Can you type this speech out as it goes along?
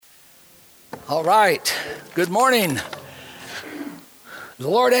All right. Good morning. The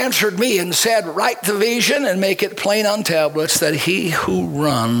Lord answered me and said, write the vision and make it plain on tablets that he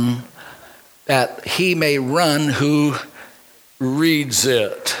may run who reads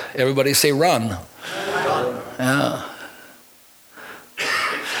it. Everybody say run. Yeah.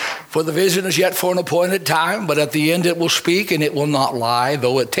 For the vision is yet for an appointed time, but at the end it will speak and it will not lie.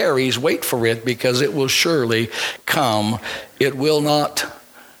 Though it tarries, wait for it, because it will surely come. It will not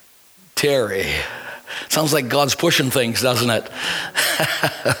tarry. Sounds like God's pushing things, doesn't it?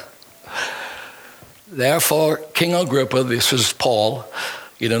 Therefore, King Agrippa, this is Paul,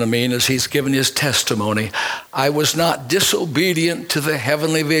 you know what I mean, as he's given his testimony, I was not disobedient to the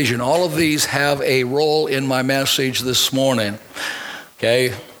heavenly vision. All of these have a role in my message this morning,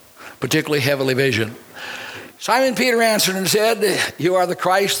 okay? Particularly heavenly vision. Simon Peter answered and said, you are the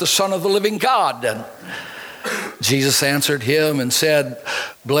Christ, the Son of the living God. And Jesus answered him and said,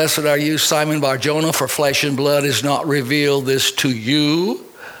 blessed are you, Simon Bar-Jonah, for flesh and blood has not revealed this to you,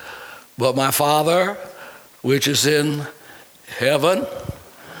 but my Father, which is in heaven.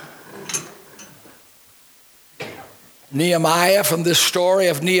 Nehemiah, from this story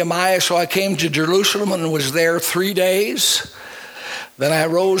of Nehemiah, so I came to Jerusalem and was there 3 days. Then I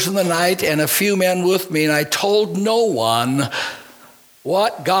arose in the night and a few men with me, and I told no one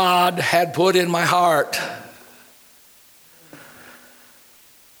what God had put in my heart.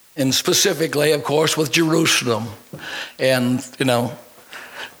 And specifically, of course, with Jerusalem. And,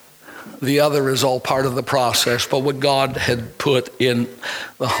 the other is all part of the process, but what God had put in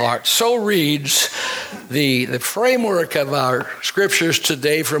the heart. So reads the framework of our scriptures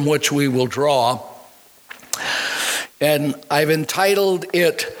today from which we will draw. And I've entitled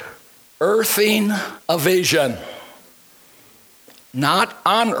it, Earthing a Vision. Not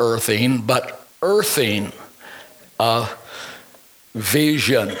unearthing, but earthing a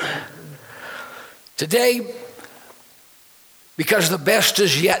vision. Today, because the best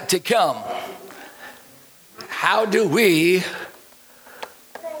is yet to come, how do we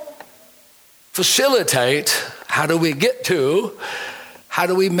facilitate, how do we get to, how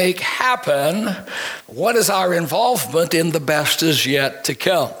do we make happen, what is our involvement in the best is yet to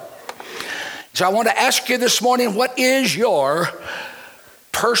come? So I want to ask you this morning, what is your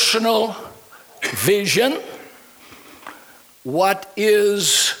personal vision? What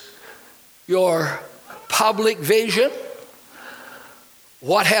is your public vision?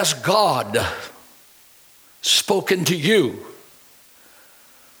 What has God spoken to you?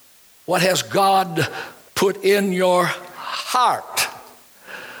 What has God put in your heart?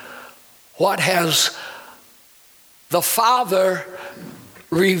 What has the Father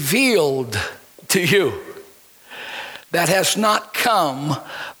revealed to you that has not come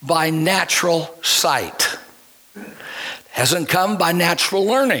by natural sight? Hasn't come by natural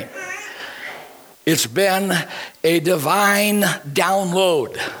learning. It's been a divine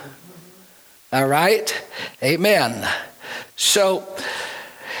download. All right? Amen. So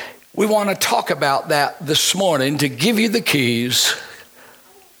we want to talk about that this morning to give you the keys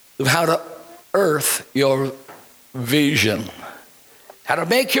of how to earth your vision. How to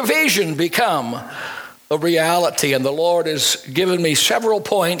make your vision become a reality. And the Lord has given me several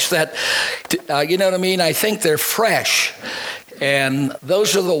points that, I think they're fresh. And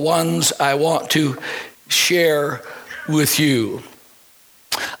those are the ones I want to share with you.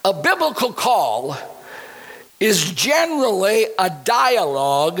 A biblical call is generally a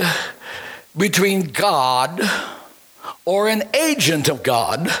dialogue between God or an agent of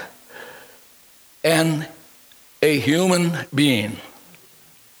God and a human being.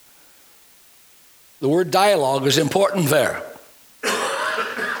 The word dialogue is important there.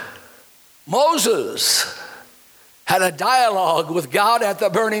 Moses had a dialogue with God at the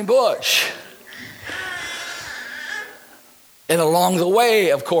burning bush. And along the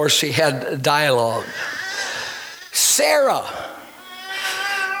way, of course, he had a dialogue. Sarah,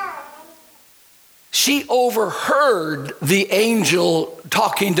 she overheard the angel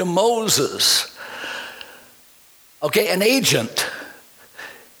talking to Moses. Okay, an agent.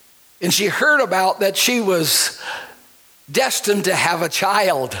 And she heard about that she was destined to have a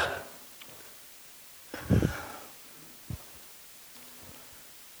child.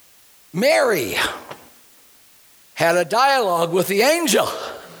 Mary had a dialogue with the angel.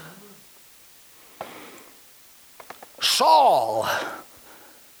 Saul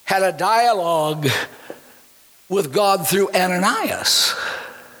had a dialogue with God through Ananias.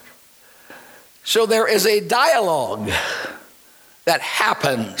 So there is a dialogue that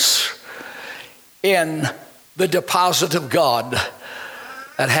happens in the deposit of God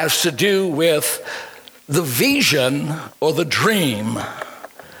that has to do with the vision or the dream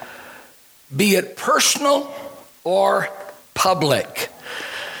be it personal or public.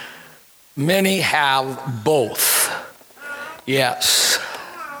 Many have both. Yes.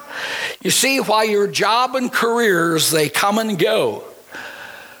 You see, while your job and careers, they come and go,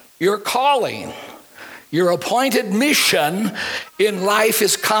 your calling, your appointed mission in life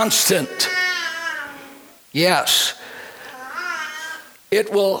is constant. Yes.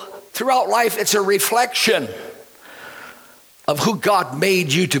 It will, throughout life, it's a reflection of who God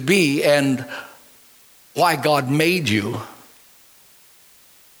made you to be and why God made you.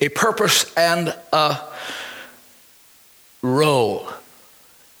 A purpose and a role.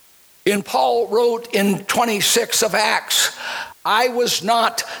 And Paul wrote in 26 of Acts, I was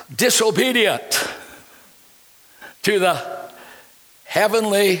not disobedient to the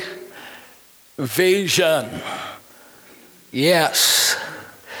heavenly vision. Yes.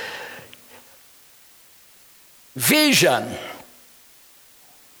 Vision.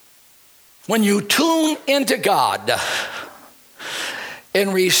 When you tune into God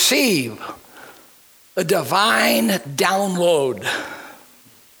and receive a divine download,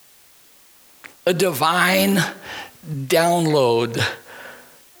 a divine download.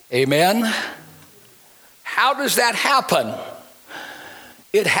 Amen? How does that happen?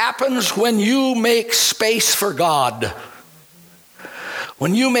 It happens when you make space for God.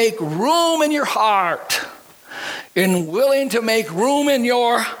 When you make room in your heart and willing to make room in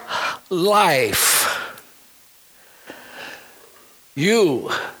your life, you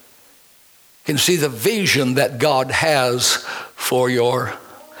can see the vision that God has for your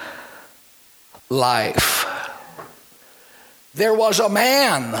life. There was a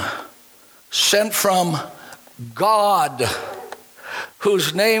man sent from God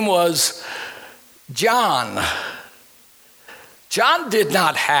whose name was John. John did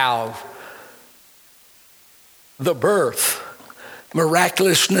not have the birth,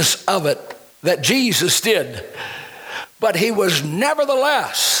 miraculousness of it that Jesus did, but he was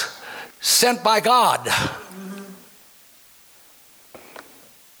nevertheless sent by God.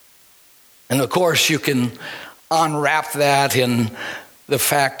 And of course, you can unwrap that in the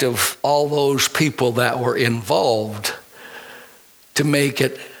fact of all those people that were involved to make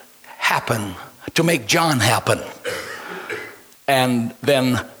it happen, to make John happen. And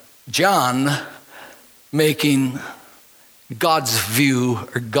then John making God's view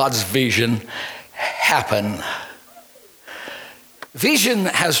or God's vision happen. Vision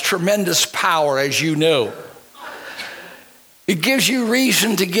has tremendous power, as you know. It gives you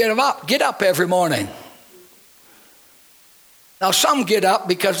reason to get up every morning. Now, some get up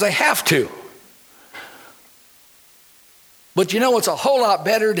because they have to. But you know, it's a whole lot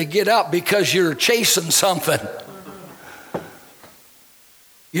better to get up because you're chasing something.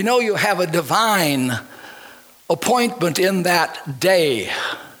 You know you have a divine appointment in that day,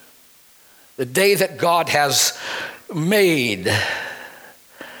 the day that God has made.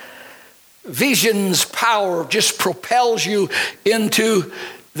 Vision's power just propels you into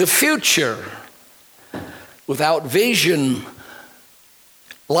the future. Without vision,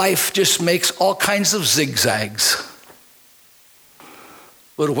 life just makes all kinds of zigzags.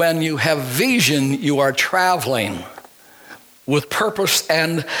 But when you have vision, you are traveling with purpose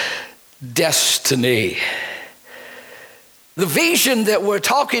and destiny. The vision that we're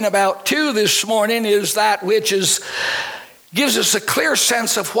talking about too this morning is that which gives us a clear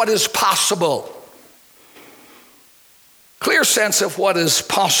sense of what is possible. Clear sense of what is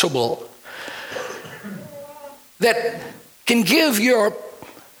possible. That can give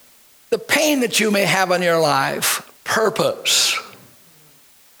the pain that you may have in your life purpose.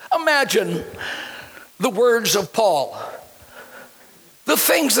 Imagine the words of Paul. The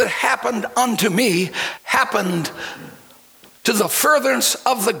things that happened unto me happened to the furtherance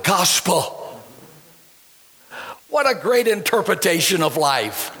of the gospel. What a great interpretation of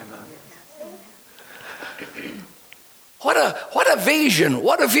life. What a vision,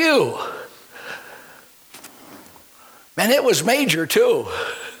 what a view. Man, it was major too.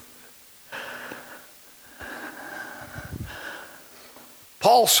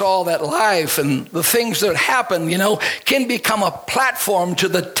 Paul saw that life and the things that happen, can become a platform to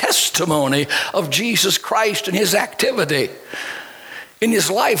the testimony of Jesus Christ and his activity in his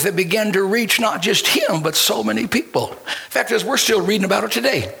life that began to reach not just him, but so many people. The fact is, we're still reading about it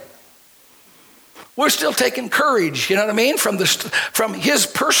today. We're still taking courage, from his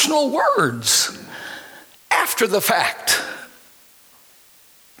personal words after the fact.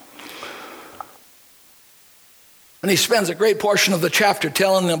 And he spends a great portion of the chapter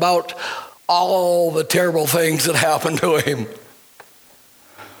telling them about all the terrible things that happened to him.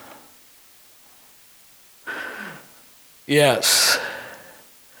 Yes.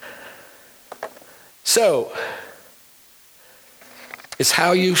 So, it's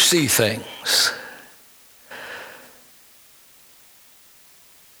how you see things.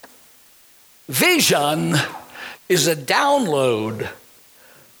 Vision is a download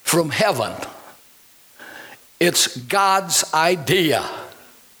from heaven. It's God's idea.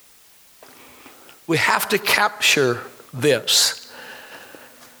 We have to capture this.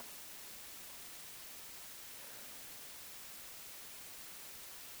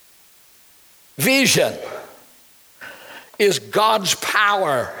 Vision is God's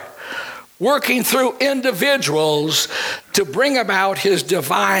power working through individuals to bring about his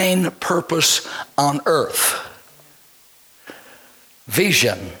divine purpose on earth.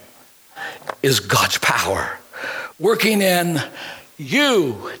 Vision is God's power working in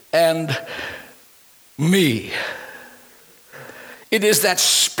you and me. It is that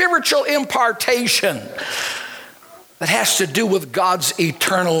spiritual impartation that has to do with God's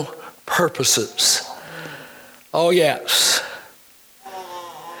eternal purposes. Oh, yes.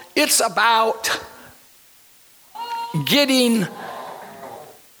 It's about getting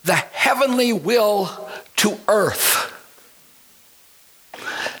the heavenly will to earth.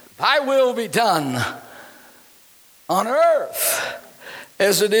 Thy will be done on earth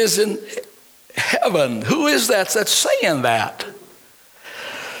as it is in heaven. Who is that that's saying that?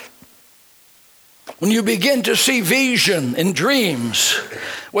 When you begin to see vision in dreams,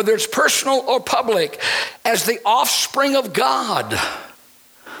 whether it's personal or public, as the offspring of God,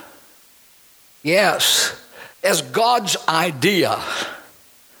 yes, as God's idea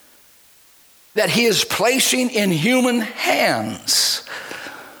that he is placing in human hands,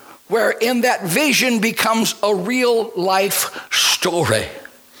 wherein that vision becomes a real life story.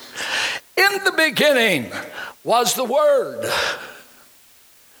 In the beginning was the Word.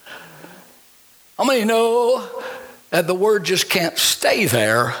 How many know that the Word just can't stay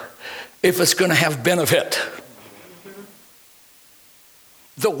there if it's going to have benefit?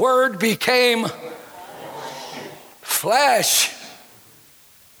 The Word became flesh.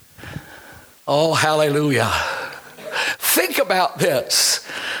 Oh, hallelujah. Think about this.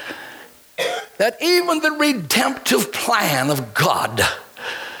 That even the redemptive plan of God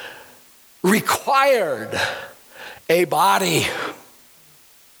required a body.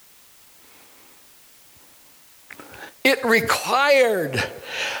 It required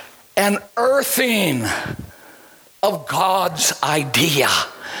an earthing of God's idea,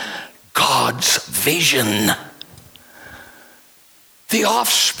 God's vision. The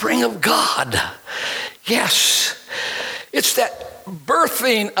offspring of God. Yes, it's that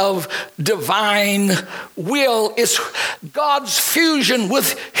birthing of divine will. It's God's fusion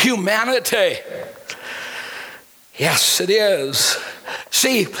with humanity. Yes, it is.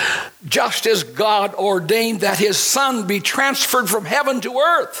 See, just as God ordained that his Son be transferred from heaven to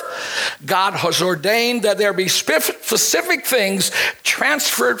earth, God has ordained that there be specific things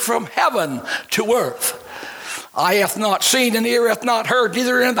transferred from heaven to earth. Eye hath not seen, and ear hath not heard,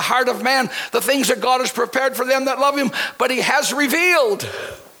 neither in the heart of man the things that God has prepared for them that love him, but he has revealed.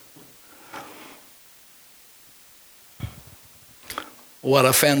 What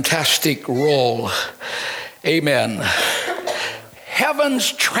a fantastic role. Amen.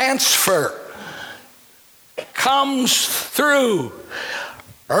 Heaven's transfer comes through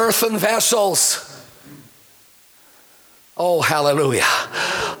earthen vessels. Oh, hallelujah.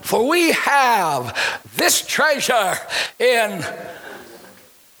 For we have this treasure in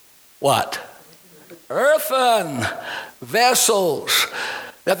what? Earthen vessels,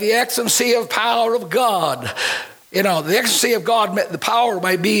 that the excellency of power of God, the excellency of God, the power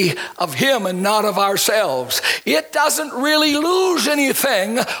may be of him and not of ourselves. It doesn't really lose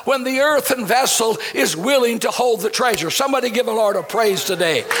anything when the earthen vessel is willing to hold the treasure. Somebody give the Lord a praise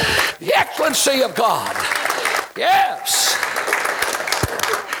today. The excellency of God. Yes.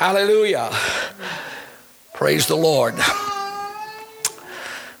 Hallelujah. Praise the Lord.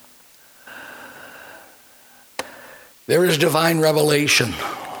 There is divine revelation.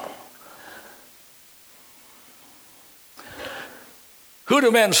 Who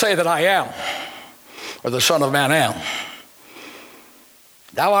do men say that I am, or the Son of Man am?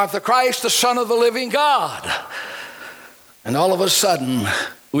 Thou art the Christ, the Son of the living God. And all of a sudden,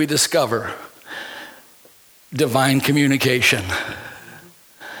 we discover divine communication.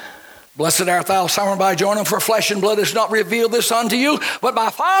 Blessed art thou, Simon Bar-Jonah, for flesh and blood has not revealed this unto you, but my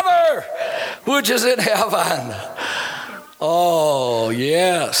Father, which is in heaven. Oh,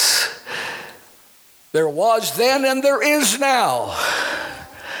 yes. There was then and there is now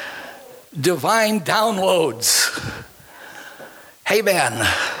divine downloads. Amen.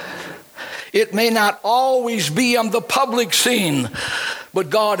 It may not always be on the public scene, but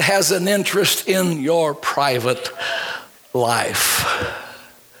God has an interest in your private life.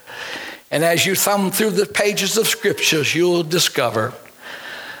 And as you thumb through the pages of scriptures, you'll discover,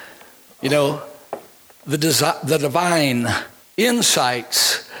 the divine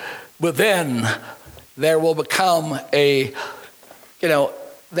insights within. There will become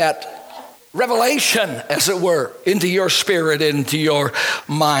that revelation, as it were, into your spirit, into your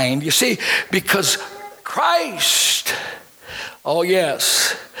mind. You see, because Christ, oh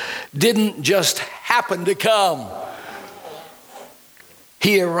yes, didn't just happen to come.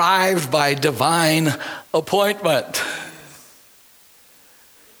 He arrived by divine appointment.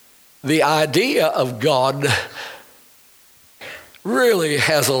 The idea of God really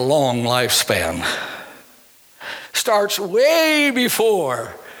has a long lifespan. Starts way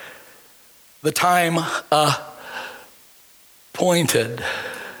before the time appointed.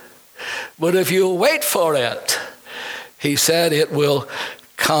 But if you wait for it, he said, it will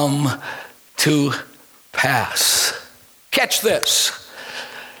come to pass. Catch this.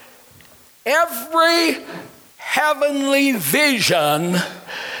 Every heavenly vision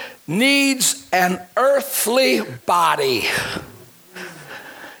needs an earthly body.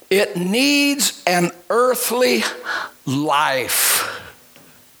 It needs an earthly life.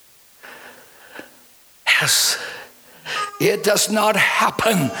 Yes, it does not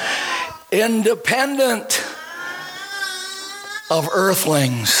happen independent of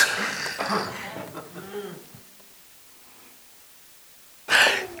earthlings.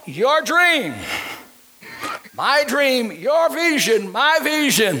 Your dream, my dream, your vision, my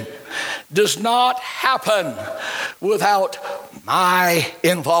vision does not happen without my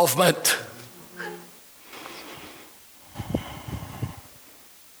involvement.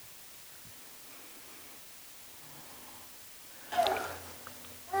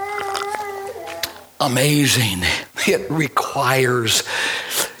 Amazing. It requires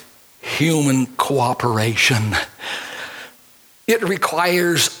human cooperation. It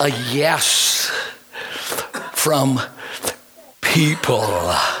requires a yes from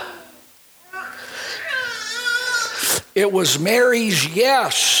people. It was Mary's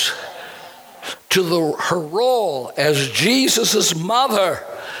yes to her role as Jesus' mother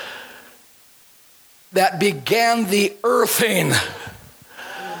that began the earthing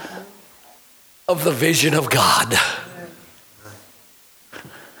of the vision of God.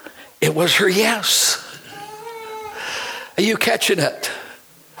 It was her yes. Are you catching it?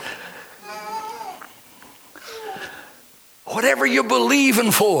 Whatever you're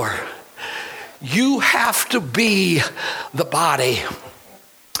believing for, you have to be the body.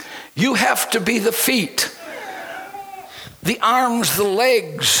 You have to be the feet, the arms, the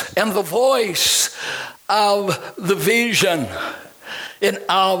legs, and the voice of the vision and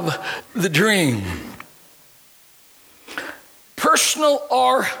of the dream. Personal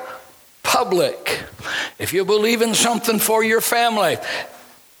or public. If you believe in something for your family,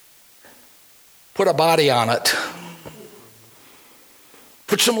 put a body on it.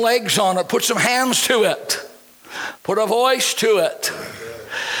 Put some legs on it. Put some hands to it. Put a voice to it.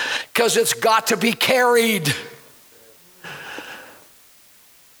 Because it's got to be carried.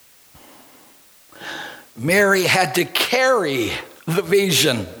 Mary had to carry the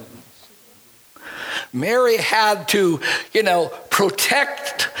vision. Mary had to,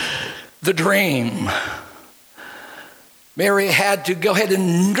 protect the dream. Mary had to go ahead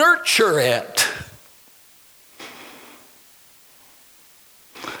and nurture it.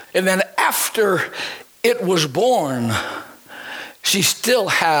 And then after it was born, she still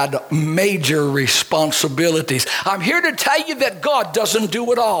had major responsibilities. I'm here to tell you that God doesn't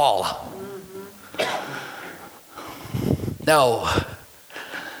do it all. No.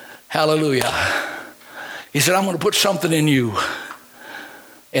 Hallelujah. He said, I'm going to put something in you.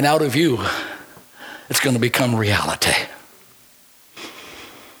 And out of you, it's going to become reality.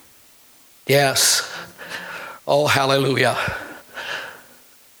 Yes. Oh, hallelujah.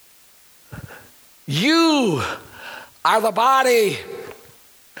 You are the body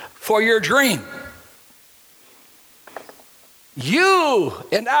for your dream. You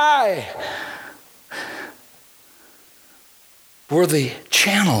and I were the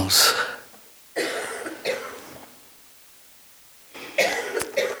channels.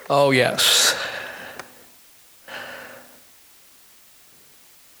 Oh, yes.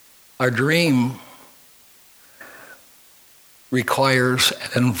 Our dream requires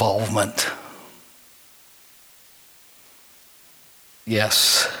an involvement.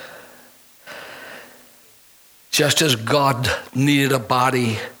 Yes. Just as God needed a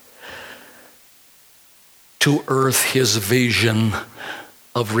body to earth his vision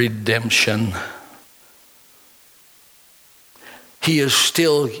of redemption, he is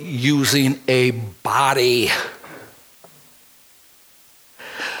still using a body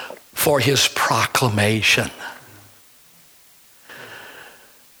for his proclamation.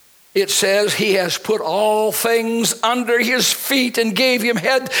 It says he has put all things under his feet and gave him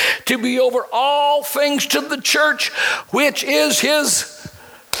head to be over all things to the church, which is his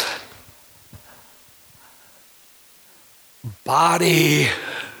body.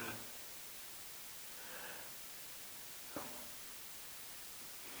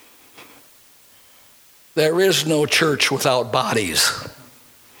 There is no church without bodies.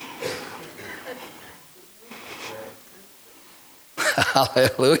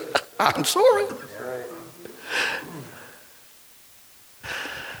 Hallelujah. I'm sorry.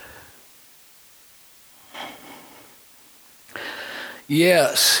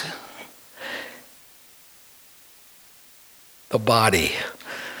 Yes. The body.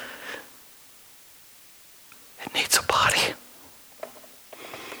 It needs a body.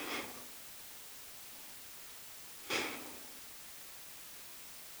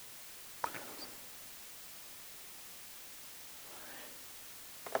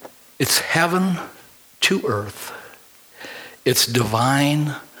 It's heaven to earth. It's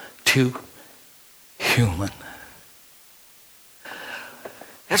divine to human.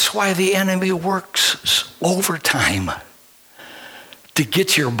 That's why the enemy works overtime to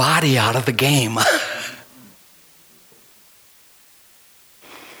get your body out of the game.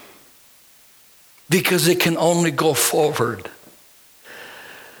 Because it can only go forward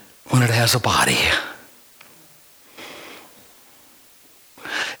when it has a body.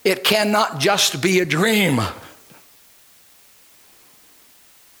 It cannot just be a dream.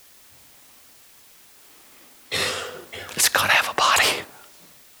 It's got to have a body.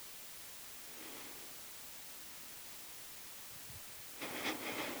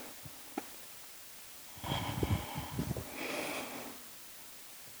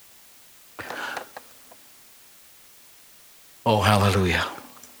 Oh, hallelujah.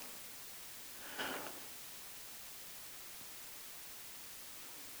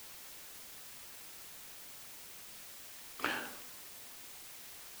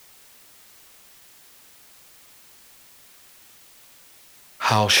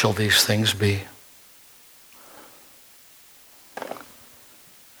 How shall these things be?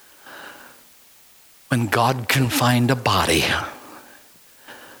 When God can find a body,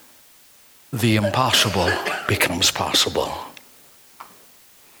 the impossible becomes possible.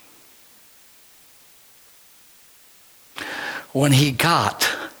 When he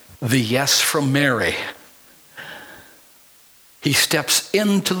got the yes from Mary, he steps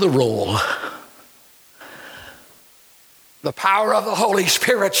into the role. The power of the Holy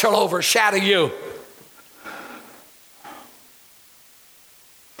Spirit shall overshadow you.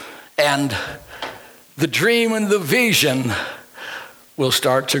 And the dream and the vision will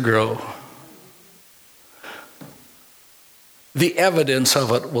start to grow. The evidence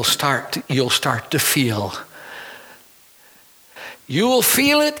of it you'll start to feel. You will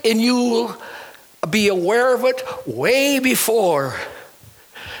feel it and you will be aware of it way before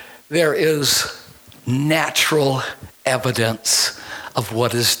there is natural evidence of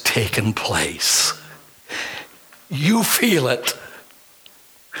what has taken place. You feel it.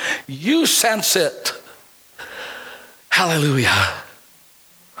 You sense it. Hallelujah.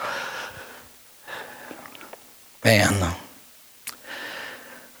 Man.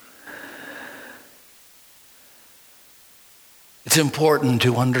 It's important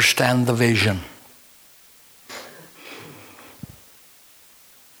to understand the vision.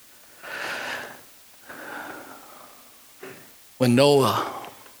 When Noah,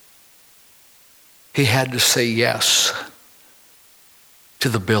 he had to say yes to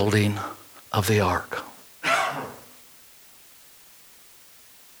the building of the ark.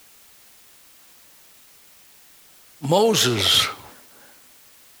 Moses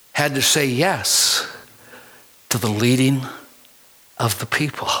had to say yes to the leading of the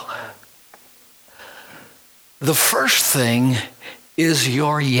people. The first thing is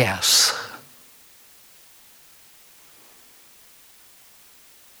your yes.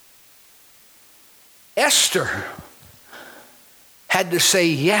 Esther had to say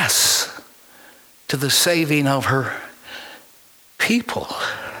yes to the saving of her people.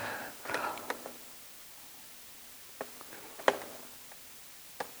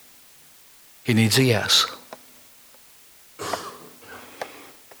 He needs a yes.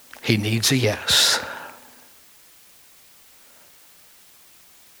 He needs a yes.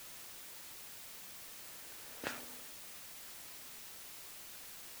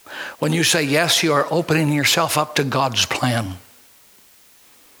 When you say yes, you are opening yourself up to God's plan.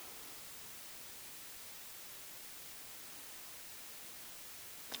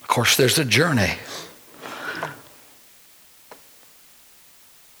 course, there's a journey.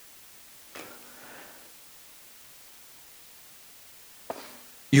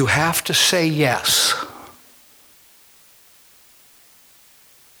 You have to say yes.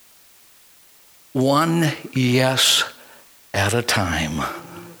 One yes at a time.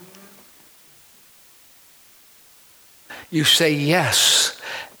 You say yes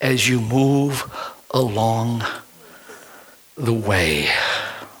as you move along the way.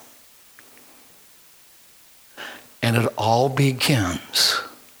 And it all begins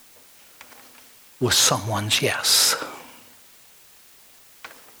with someone's yes.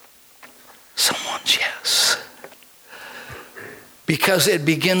 Someone's yes. Because it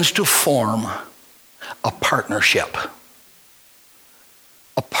begins to form a partnership.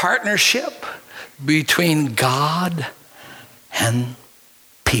 A partnership between God and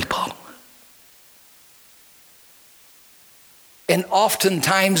people. And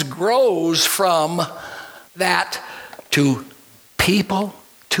oftentimes grows from that to people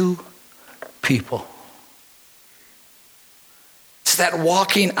to people. It's that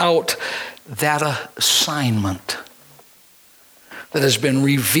walking out that assignment that has been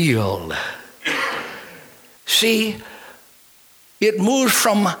revealed. See, it moves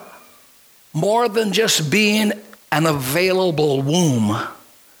from more than just being an available womb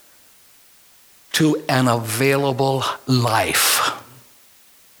to an available life.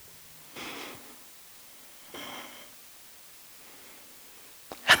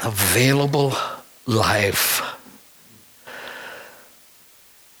 An available life.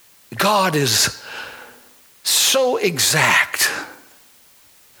 God is so exact.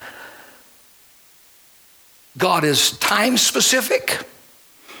 God is time specific.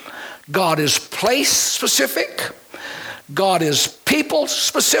 God is place specific. God is people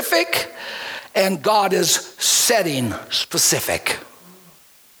specific. And God is setting specific.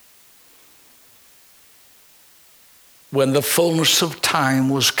 When the fullness of time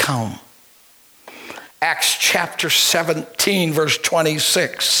was come. Acts chapter 17, verse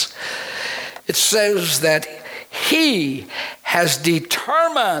 26. It says that he has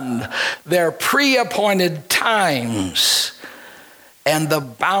determined their pre-appointed times and the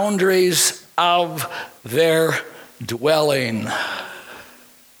boundaries of their dwelling.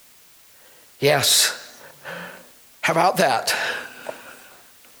 Yes. How about that?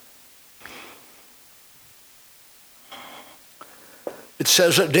 It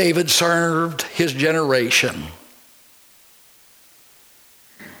says that David served his generation.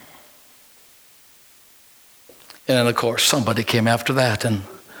 And then, of course, somebody came after that and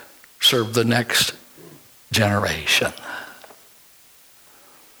served the next generation.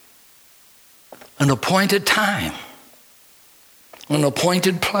 An appointed time. An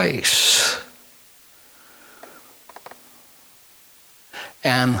appointed place.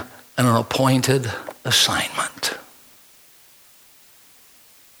 And an appointed assignment.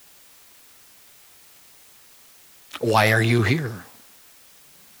 Why are you here?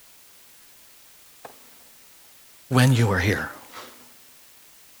 When you are here.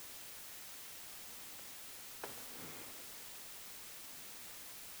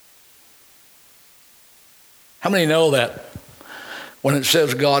 How many know that when it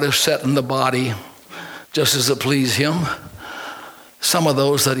says God is set in the body just as it pleased him, some of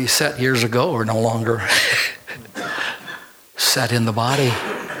those that he set years ago are no longer set in the body.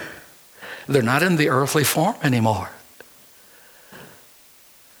 They're not in the earthly form anymore.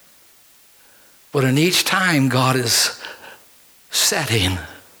 But in each time God is setting.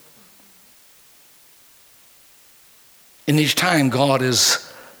 In each time God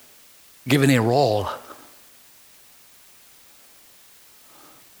is giving a role.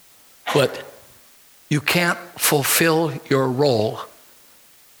 But you can't fulfill your role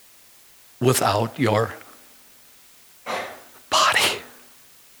without your body.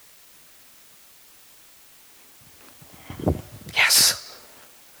 Yes.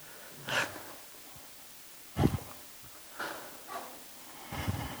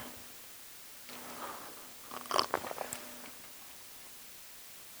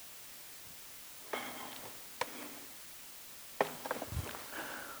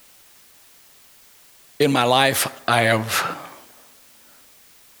 In my life, I have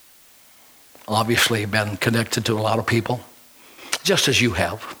obviously been connected to a lot of people, just as you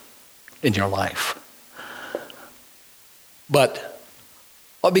have in your life. But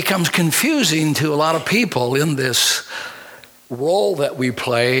what becomes confusing to a lot of people in this role that we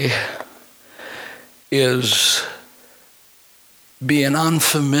play is being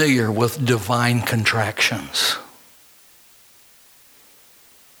unfamiliar with divine contractions.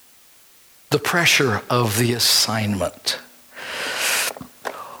 The pressure of the assignment.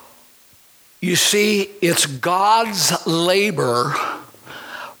 You see, it's God's labor,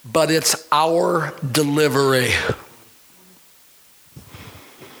 but it's our delivery.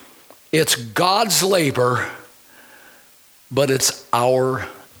 It's God's labor, but it's our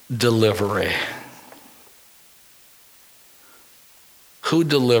delivery. Who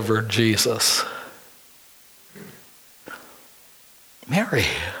delivered Jesus? Mary.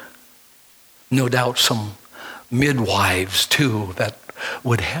 No doubt some midwives too that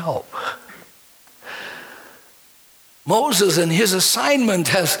would help. Moses and his assignment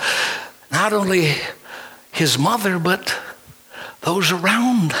has not only his mother, but those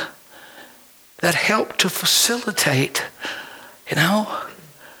around that help to facilitate,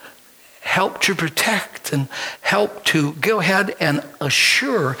 help to protect and help to go ahead and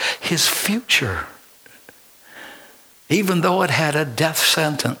assure his future, even though it had a death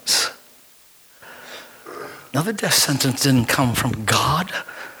sentence. Now, the death sentence didn't come from God.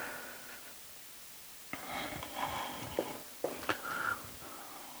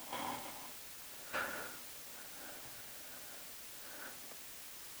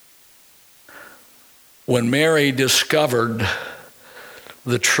 When Mary discovered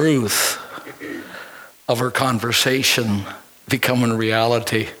the truth of her conversation becoming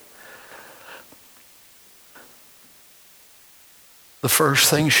reality, the first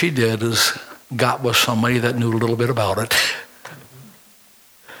thing she did is got with somebody that knew a little bit about it.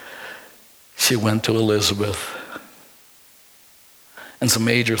 She went to Elizabeth. And some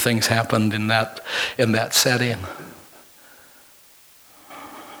major things happened in that setting.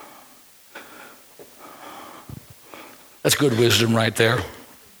 That's good wisdom right there.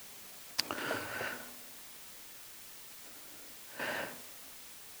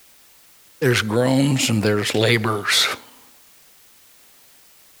 There's groans and there's labors.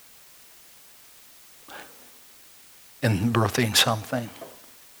 In birthing something.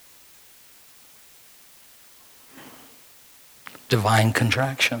 Divine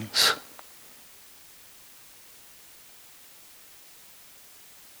contractions.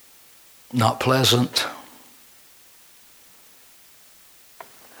 Not pleasant.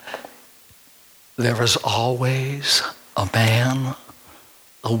 There is always a man,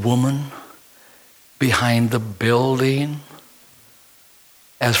 a woman behind the building,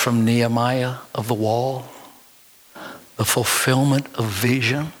 as from Nehemiah of the wall, the fulfillment of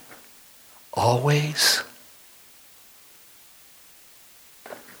vision, always.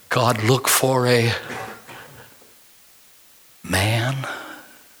 God looked for a man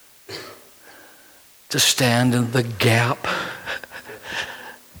to stand in the gap.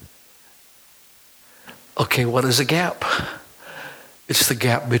 Okay, what is a gap? It's the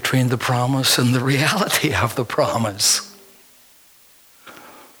gap between the promise and the reality of the promise.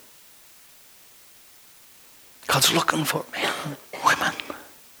 God's looking for men, women.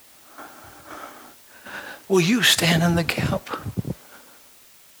 Will you stand in the gap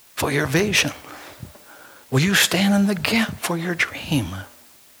for your vision? Will you stand in the gap for your dream?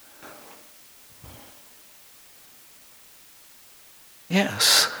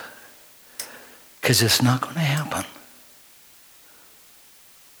 Yes. Because it's not going to happen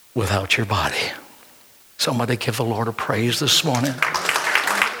without your body. Somebody give the Lord a praise this morning.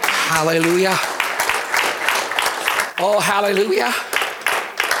 Hallelujah. Oh, hallelujah.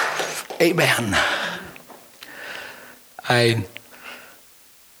 Amen. I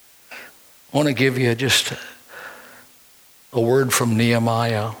want to give you just a word from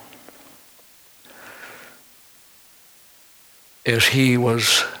Nehemiah as he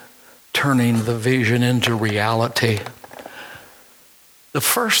was turning the vision into reality. The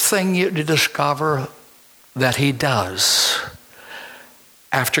first thing you discover that he does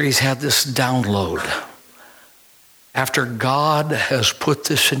after he's had this download, after God has put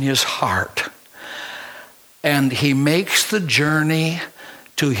this in his heart, and he makes the journey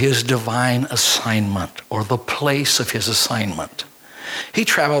to his divine assignment or the place of his assignment. He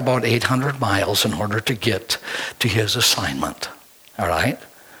traveled about 800 miles in order to get to his assignment. All right?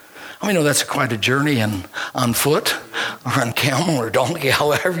 I mean, that's quite a journey on foot or on camel or donkey,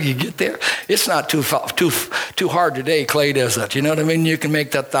 however you get there. It's not too hard today, Clay, does it? You know what I mean? You can make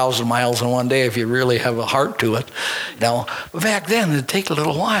that 1,000 miles in one day if you really have a heart to it. Now, back then, it'd take a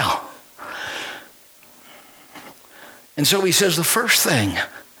little while. And so he says the first thing,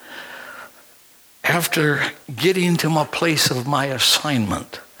 after getting to my place of my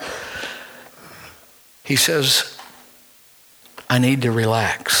assignment, he says, I need to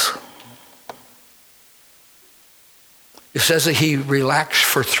relax. It says that he relaxed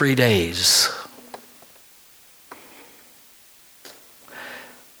for 3 days.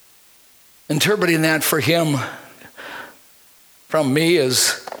 Interpreting that for him, from me,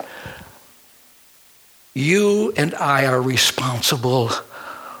 is You and I are responsible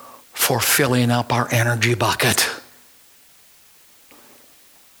for filling up our energy bucket.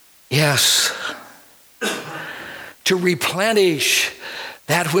 Yes. To replenish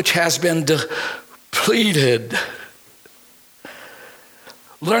that which has been depleted.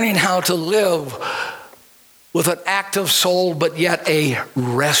 Learning how to live with an active soul, but yet a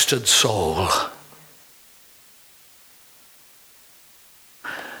rested soul.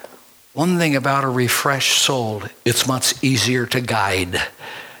 One thing about a refreshed soul, it's much easier to guide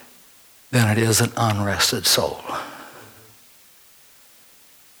than it is an unrested soul.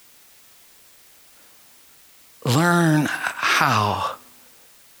 Learn how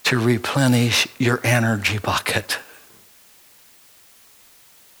to replenish your energy bucket.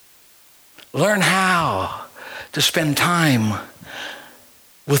 Learn how to spend time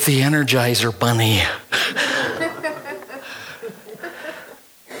with the Energizer Bunny.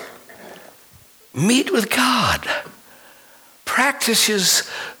 Meet with God. Practice His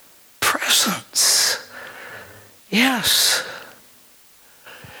presence. Yes.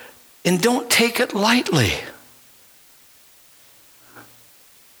 And don't take it lightly.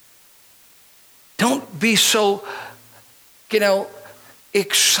 Don't be so,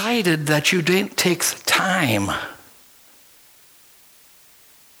 excited that you didn't take the time.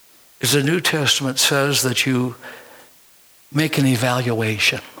 As the New Testament says that you make an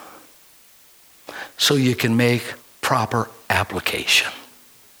evaluation so you can make proper application.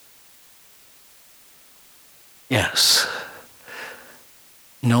 Yes.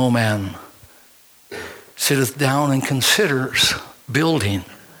 No man sitteth down and considers building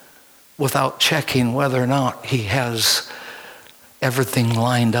without checking whether or not he has everything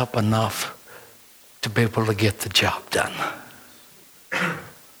lined up enough to be able to get the job done.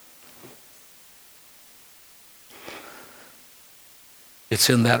 It's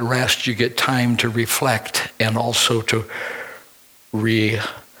in that rest you get time to reflect and also to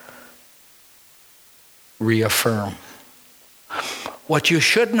reaffirm. What you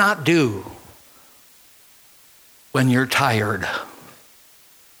should not do when you're tired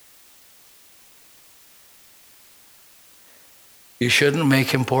you shouldn't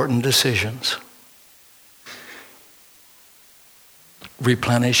make important decisions.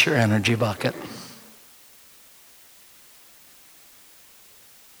 Replenish your energy bucket.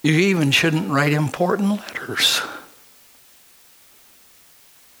 You even shouldn't write important letters.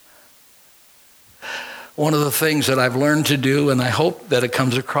 One of the things that I've learned to do, and I hope that it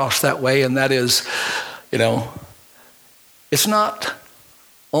comes across that way, and that is, it's not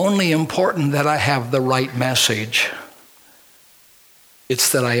only important that I have the right message.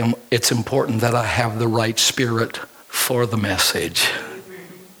 It's important that I have the right spirit for the message.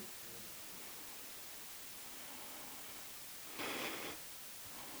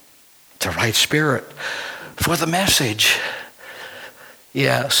 The right spirit for the message.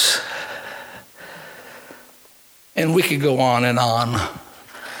 Yes. And we could go on and on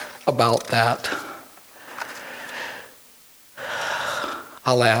about that.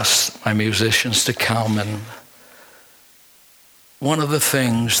 I'll ask my musicians to come, and one of the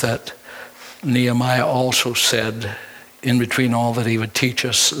things that Nehemiah also said in between all that he would teach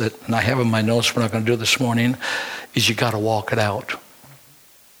us, and I have in my notes we're not going to do this morning, is you got to walk it out.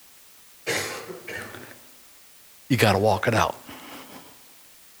 You got to walk it out.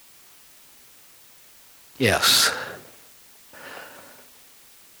 Yes.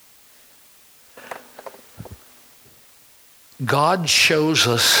 God shows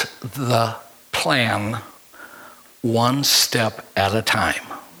us the plan one step at a time.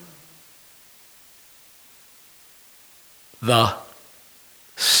 The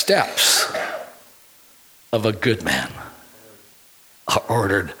steps of a good man are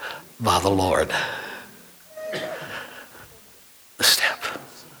ordered by the Lord. The step.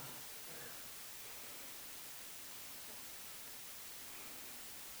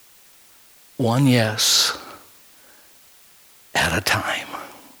 One yes at a time.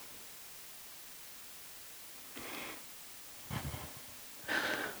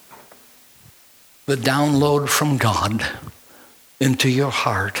 The download from God into your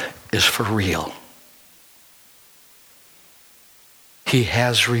heart is for real. He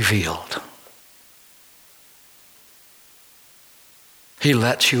has revealed. He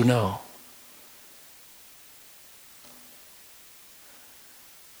lets you know.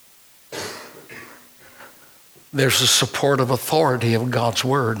 There's the supportive authority of God's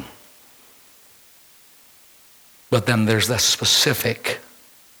word. But then there's that specific.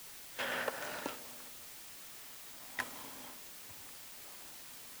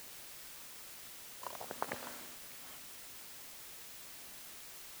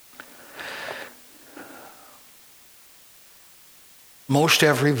 most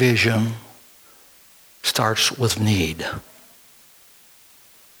every vision starts with need.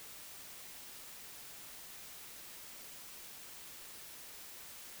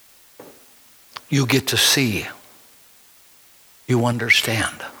 You get to see. You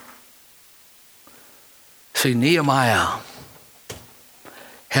understand. See, Nehemiah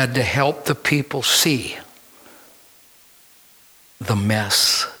had to help the people see the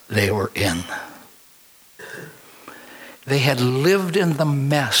mess they were in. They had lived in the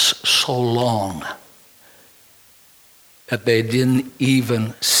mess so long that they didn't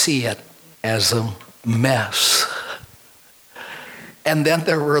even see it as a mess. And then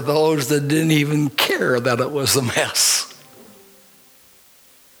there were those that didn't even care that it was a mess.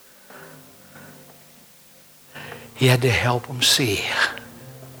 He had to help them see.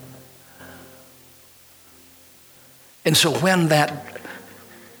 And so when that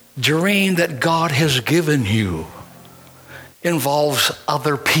dream that God has given you involves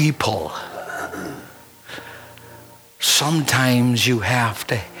other people, sometimes you have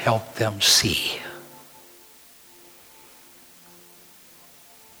to help them see.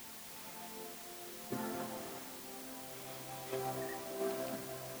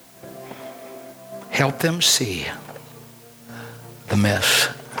 Help them see the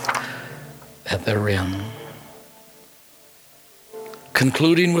mess that they're in.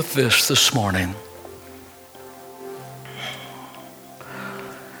 Concluding with this morning.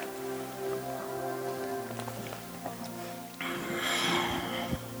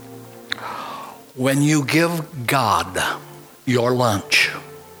 When you give God your lunch,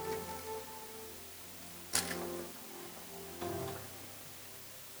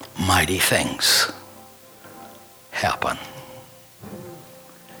 mighty things happen.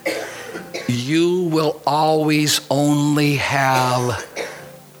 You will always only have,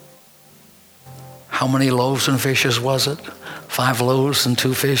 how many loaves and fishes was it? 5 loaves and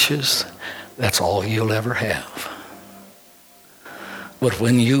 2 fishes. That's all you'll ever have. But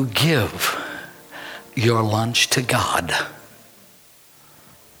when you give your lunch to God,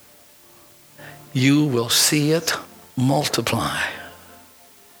 you will see it multiply.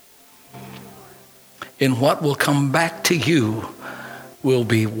 And what will come back to you will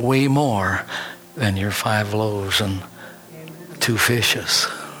be way more than your 5 loaves and 2 fishes.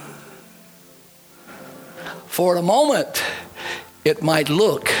 For a moment, it might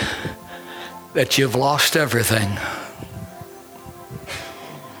look that you've lost everything.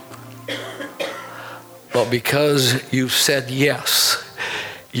 But because you've said yes,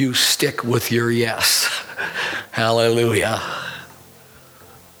 you stick with your yes. Hallelujah.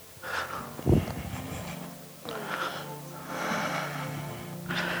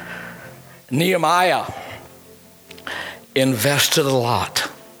 Nehemiah invested a lot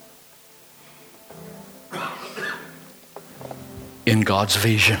in God's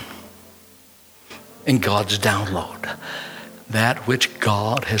vision, in God's download, that which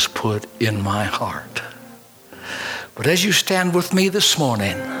God has put in my heart. But as you stand with me this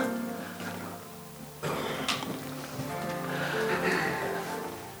morning,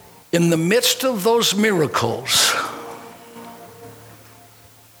 in the midst of those miracles,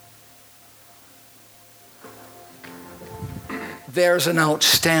 there's an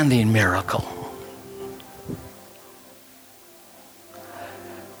outstanding miracle.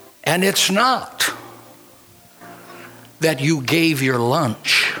 And it's not that you gave your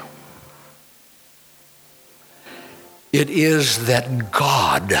lunch. It is that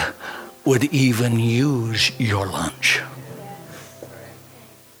God would even use your lunch.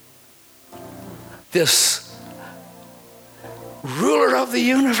 This ruler of the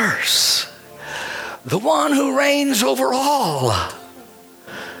universe, the one who reigns over all,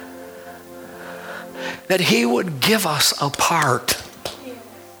 that he would give us a part.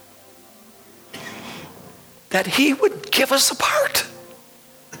 That he would give us a part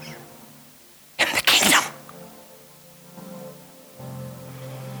in the kingdom.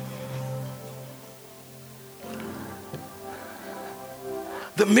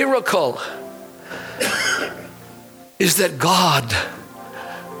 The miracle is that God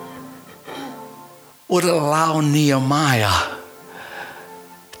would allow Nehemiah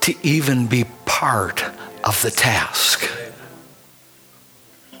to even be part of the task.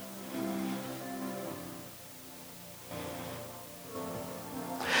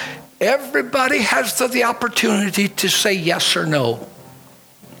 Everybody has the opportunity to say yes or no.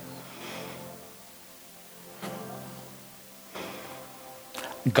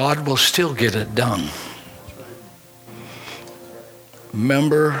 God will still get it done.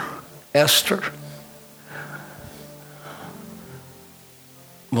 Remember Esther?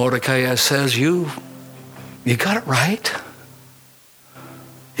 Mordecai says, you got it right.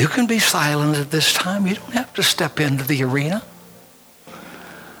 You can be silent at this time. You don't have to step into the arena.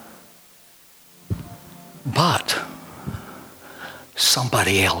 But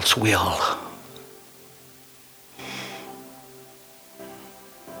somebody else will.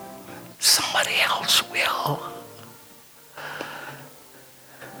 Somebody else will.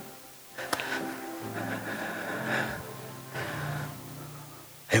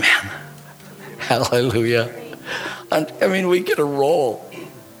 Amen. Hallelujah. I mean, we get a roll.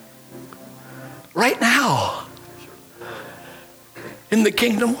 Right now. In the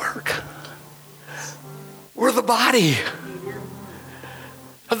kingdom work. We're the body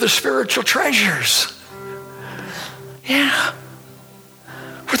of the spiritual treasures. Yeah.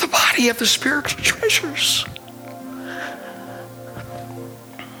 We're the body of the spiritual treasures.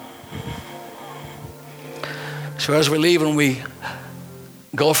 So as we leave and we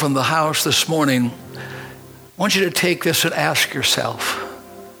go from the house this morning, I want you to take this and ask yourself,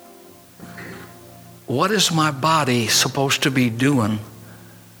 what is my body supposed to be doing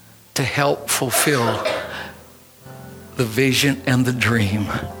to help fulfill the vision and the dream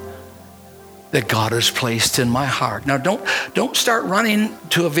that God has placed in my heart? Now, don't start running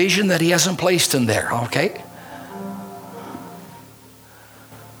to a vision that he hasn't placed in there, okay?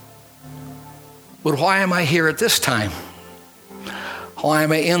 But why am I here at this time? Why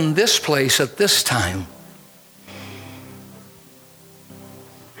am I in this place at this time?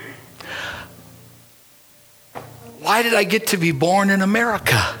 Why did I get to be born in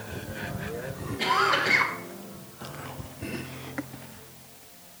America?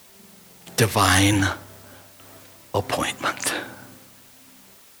 Divine appointment.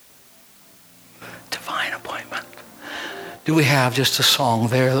 Divine appointment. Do we have just a song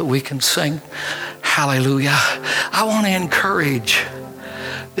there that we can sing? Hallelujah. I want to encourage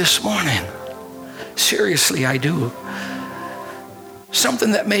this morning. Seriously, I do.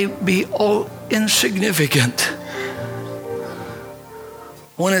 Something that may be insignificant,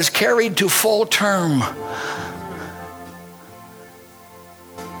 when it's carried to full term,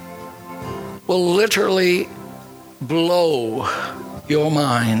 will literally blow your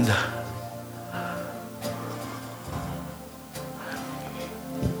mind.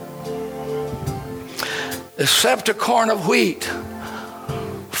 Except a corn of wheat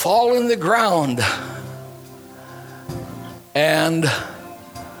fall in the ground and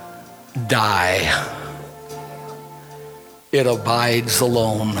die, it abides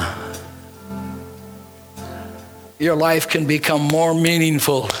alone. Your life can become more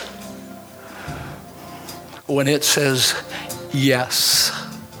meaningful when it says yes.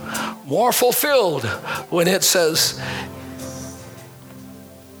 More fulfilled when it says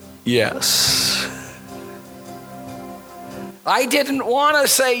yes. I didn't want to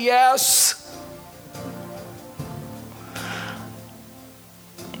say yes.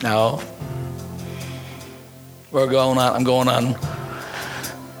 No. I'm going on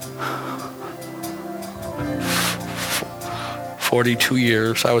 42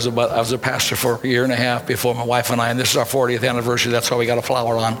 years. I was a pastor for a year and a half before my wife and I, and this is our 40th anniversary. That's why we got a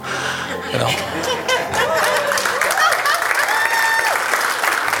flower on, you know.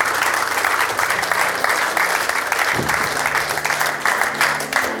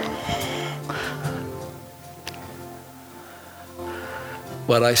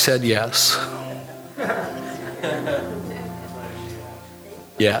 But I said yes.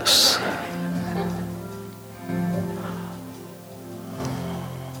 Yes.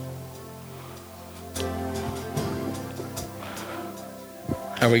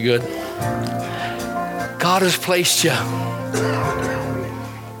 Are we good? God has placed you.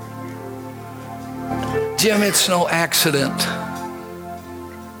 Jim, it's no accident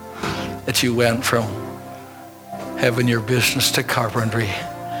that you went from having your business to carpentry.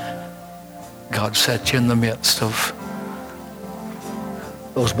 God set you in the midst of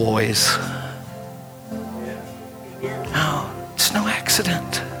those boys. No, it's no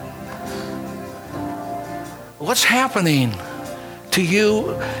accident. What's happening to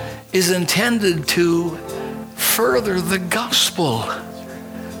you is intended to further the gospel,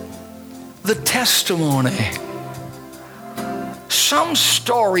 the testimony. Some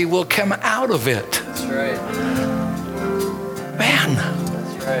story will come out of it. That's right. Man.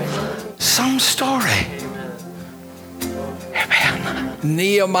 That's right. Some story. Amen.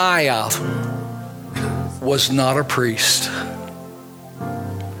 Nehemiah was not a priest.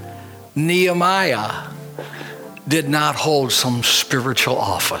 Nehemiah did not hold some spiritual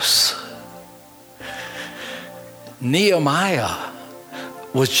office. Nehemiah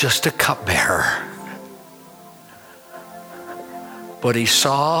was just a cupbearer. But he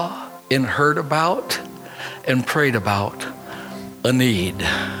saw and heard about and prayed about a need.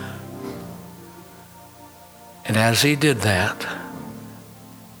 And as he did that,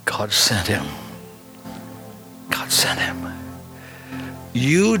 God sent him. God sent him.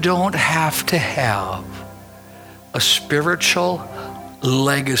 You don't have to have a spiritual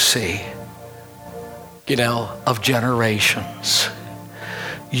legacy, of generations.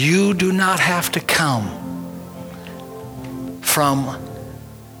 You do not have to come from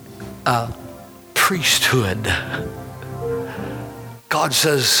a priesthood. God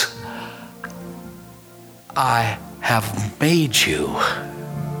says, I have made you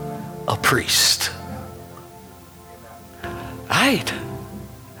a priest. Right?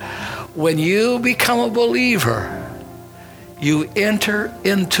 When you become a believer, you enter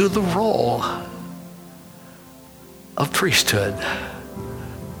into the role of priesthood.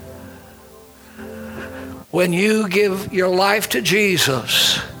 When you give your life to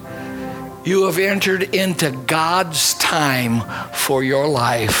Jesus, you have entered into God's time for your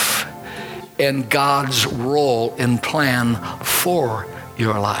life and God's role and plan for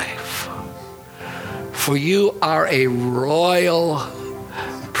your life. For you are a royal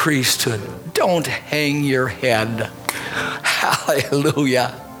priesthood. Don't hang your head.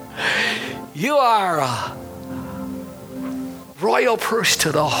 Hallelujah. You are a royal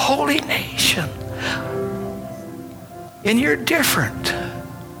priesthood, a holy nation. And you're different.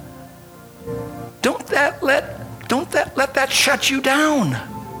 Don't let that shut you down.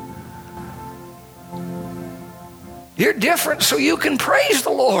 You're different so you can praise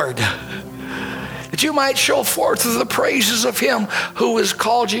the Lord. That you might show forth the praises of him who has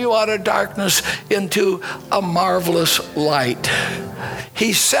called you out of darkness into a marvelous light.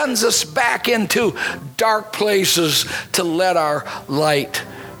 He sends us back into dark places to let our light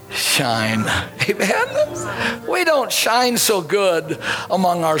shine. Amen? We don't shine so good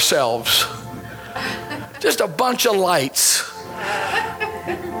among ourselves. Just a bunch of lights.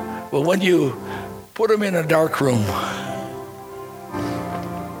 But when you put them in a dark room,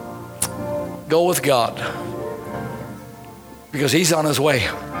 go with God, because he's on his way.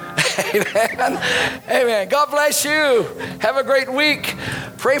 Amen. Amen. God bless you. Have a great week.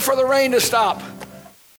 Pray for the rain to stop.